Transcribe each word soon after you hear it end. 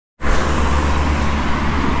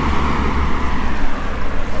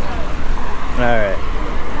Alright.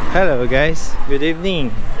 Hello guys. Good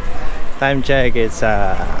evening. Time check, it's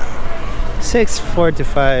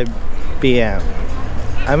 6:45 p.m.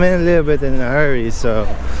 I'm in a little bit in a hurry, so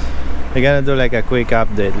we're gonna do like a quick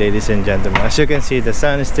update, ladies and gentlemen. As you can see, the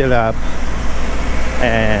sun is still up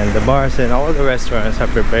and the bars and all the restaurants are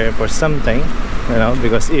preparing for something, you know,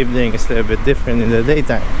 because evening is a little bit different in the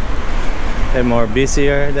daytime. They're more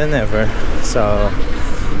busier than ever. So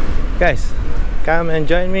guys, come and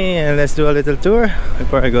join me and let's do a little tour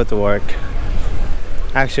before I go to work.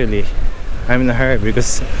 Actually, I'm in a hurry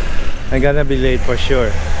because I'm gonna be late for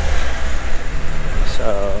sure.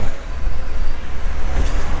 So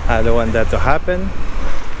I don't want that to happen.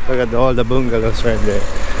 Look at all the bungalows right there.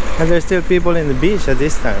 And there's still people in the beach at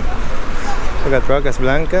this time. Look at Rocas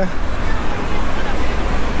Blanca.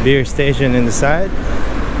 Beer station in the side.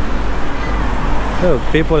 Look,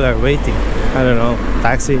 people are waiting. I don't know,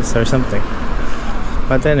 taxis or something.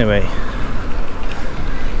 But anyway,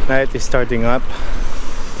 night is starting up.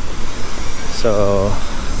 So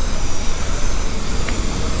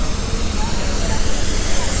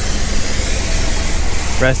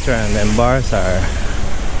restaurant and bars are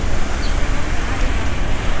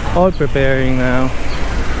all preparing now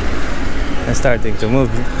and starting to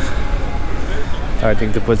move,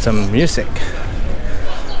 starting to put some music,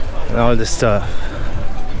 and all the stuff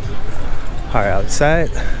are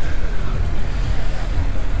outside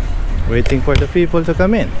waiting for the people to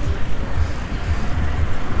come in.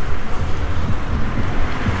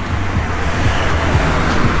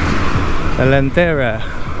 The Lantera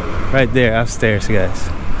right there upstairs, guys,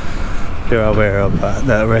 if you're aware of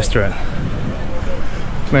the restaurant.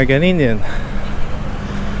 American Indian.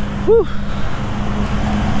 Whew.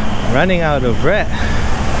 Running out of breath.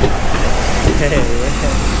 Hey.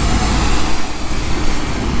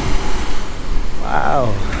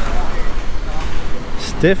 Wow,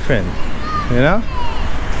 it's different, you know,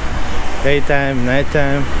 daytime,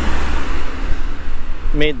 nighttime,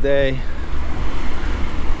 midday.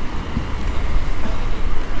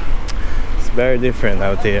 It's very different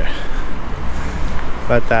out here.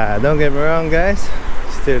 But don't get me wrong, guys,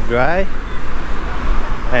 still dry.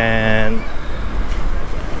 And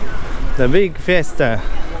the big fiesta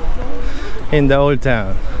in the old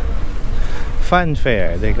town, fun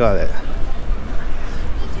fair they call it,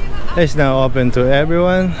 it's now open to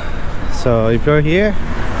everyone. So if you're here,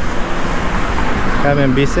 come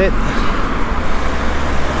and visit.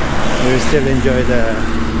 You will still enjoy the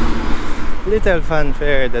little fun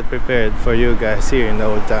fair that prepared for you guys here in the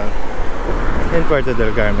old town in Puerto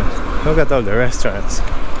del Carmen. Look at all the restaurants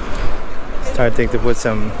starting to put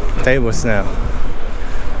some tables now.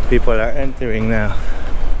 People are entering now,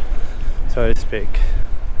 so to speak.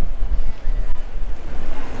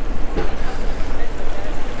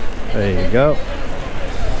 There you go.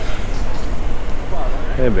 A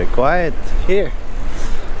little bit quiet here.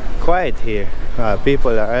 Quiet here.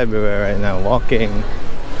 People are everywhere right now walking.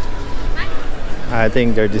 I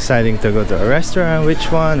think they're deciding to go to a restaurant, which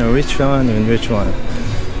one and which one.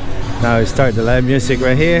 Now we start the live music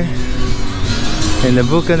right here in the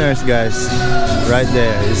Buccaneers, guys, right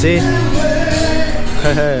there. You see?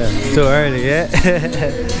 It's too early, yeah?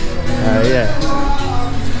 Yeah.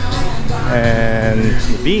 And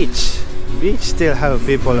the beach still have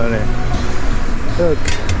people on it. Look,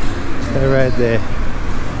 they're right there.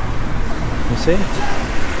 You see?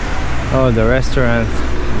 Oh, the restaurant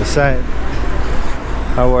on the side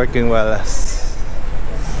are working well as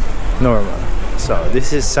normal. So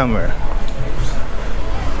this is summer.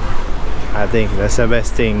 I think that's the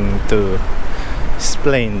best thing to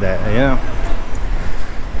explain that, you know.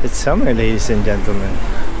 It's summer, ladies and gentlemen.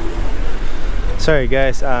 Sorry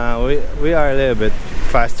guys, we are a little bit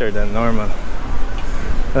faster than normal.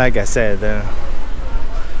 Like I said,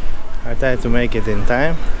 I try to make it in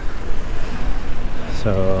time.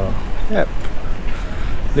 So, yep.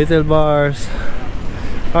 Little bars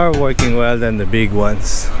are working well than the big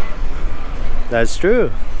ones. That's true.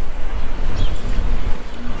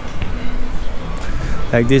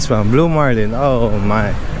 Like this one, Blue Marlin. Oh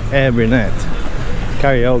my, every night.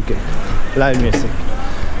 Karaoke, live music,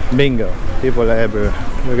 bingo. People are everywhere.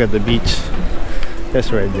 Look at the beach.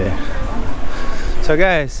 That's right there. So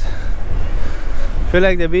guys, if you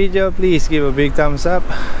like the video, please give a big thumbs up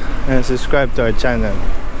and subscribe to our channel.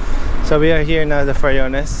 So we are here now at the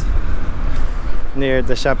Fariones, near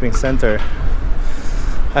the shopping center.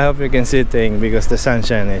 I hope you can see things because the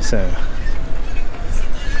sunshine is in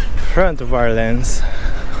front of our lens.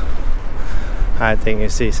 I think you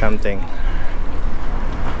see something.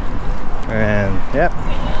 And yep,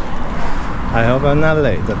 I hope I'm not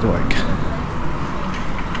late at work.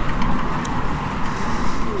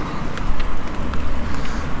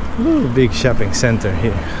 Ooh, big shopping center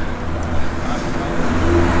here.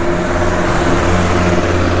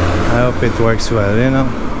 I hope it works well, you know,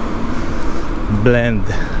 blend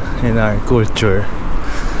in our culture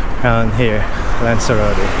around here,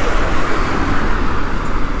 Lanzarote.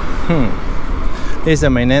 This is the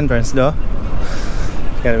main entrance though.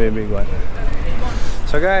 It's gotta be a big one.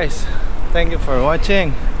 So guys, thank you for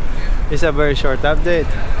watching. It's a very short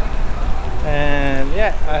update. And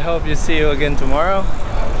yeah, I hope you see you again tomorrow.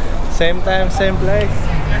 Same time, same place.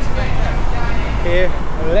 Here,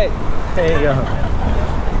 I'm late. There you go.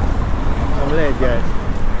 I'm late, guys.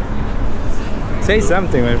 Say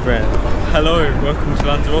something, my friend. Hello, welcome to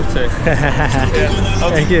Lanzarote.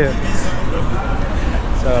 Thank you.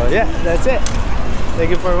 So yeah, that's it. Thank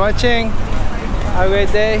you for watching. Have a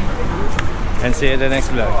great day and see you in the next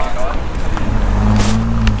vlog.